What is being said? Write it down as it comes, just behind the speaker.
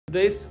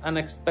Today's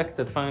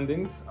unexpected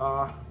findings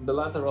are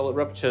bilateral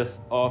ruptures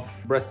of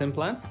breast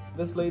implants.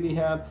 This lady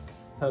had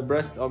her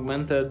breast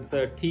augmented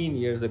 13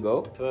 years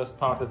ago. First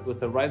started with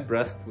the right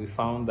breast. We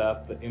found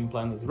that the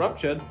implant is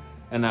ruptured,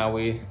 and now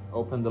we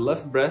open the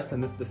left breast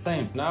and it's the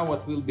same. Now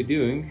what we'll be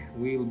doing,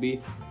 we'll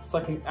be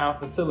sucking out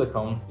the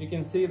silicone. You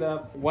can see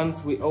that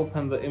once we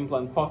open the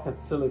implant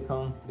pocket,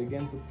 silicone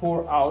begin to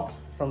pour out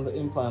from the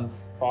implant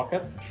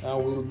pocket. Now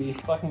we'll be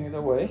sucking it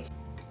away.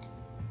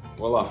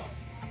 Voila.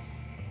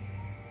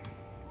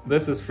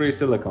 This is free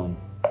silicone.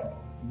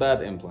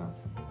 Bad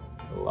implants.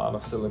 A lot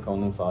of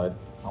silicone inside.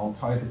 I'll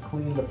try to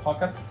clean the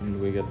pocket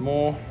and we get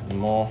more and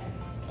more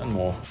and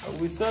more.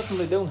 We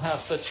certainly don't have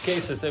such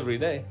cases every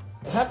day.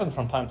 It happens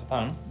from time to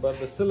time, but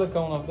the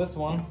silicone of this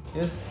one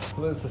is a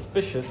little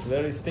suspicious,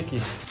 very sticky.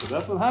 So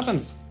that's what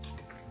happens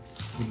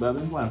with bad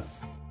implants.